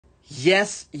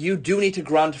Yes, you do need to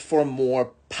grunt for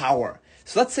more power.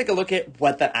 So let's take a look at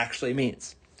what that actually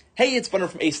means. Hey, it's Bunner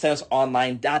from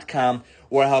AceTennisOnline.com,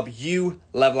 where I help you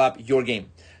level up your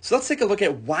game. So let's take a look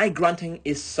at why grunting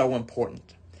is so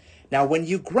important. Now, when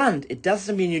you grunt, it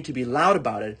doesn't mean you need to be loud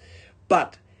about it,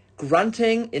 but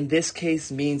grunting in this case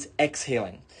means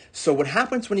exhaling. So what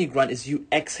happens when you grunt is you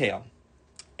exhale.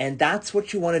 And that's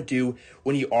what you want to do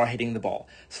when you are hitting the ball.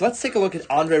 So let's take a look at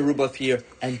Andrei Rublev here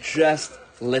and just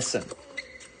listen.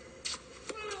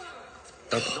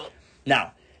 Okay.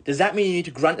 Now, does that mean you need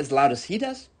to grunt as loud as he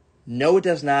does? No, it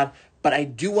does not, but I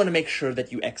do want to make sure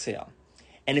that you exhale.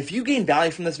 And if you gain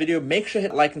value from this video, make sure to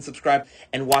hit like and subscribe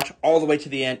and watch all the way to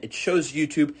the end. It shows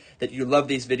YouTube that you love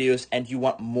these videos and you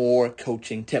want more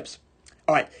coaching tips.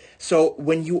 All right, so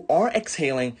when you are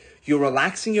exhaling, you're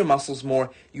relaxing your muscles more,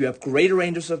 you have greater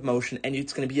ranges of motion, and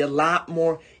it's going to be a lot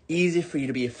more easy for you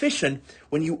to be efficient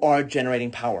when you are generating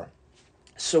power.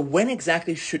 So when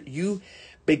exactly should you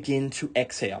begin to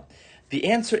exhale? The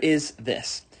answer is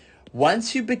this.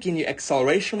 Once you begin your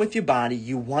acceleration with your body,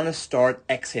 you want to start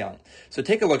exhaling. So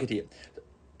take a look at it.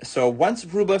 So once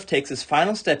Rublev takes his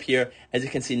final step here, as you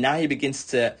can see, now he begins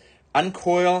to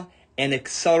uncoil and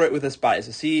accelerate with his body.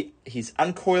 So see, he's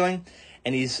uncoiling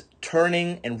and he's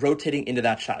turning and rotating into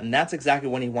that shot. And that's exactly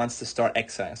when he wants to start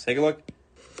exhaling. So take a look.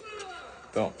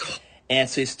 Boom. And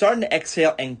so he's starting to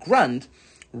exhale and grunt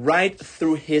right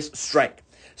through his strike.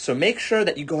 So make sure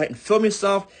that you go ahead and film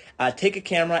yourself, take a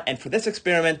camera, and for this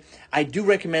experiment, I do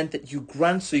recommend that you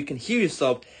grunt so you can hear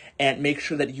yourself and make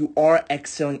sure that you are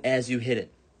exhaling as you hit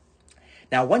it.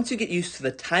 Now, once you get used to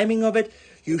the timing of it,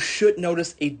 you should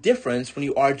notice a difference when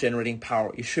you are generating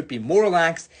power. You should be more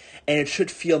relaxed, and it should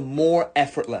feel more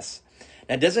effortless.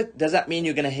 Now, does that mean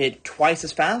you're going to hit twice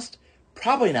as fast?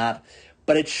 Probably not,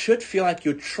 but it should feel like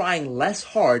you're trying less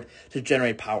hard to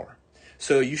generate power.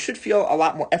 So you should feel a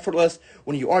lot more effortless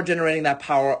when you are generating that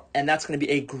power, and that's going to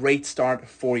be a great start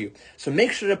for you. So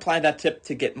make sure to apply that tip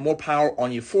to get more power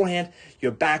on your forehand,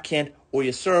 your backhand, or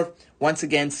your serve. Once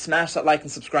again, smash that like and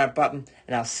subscribe button,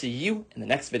 and I'll see you in the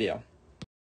next video.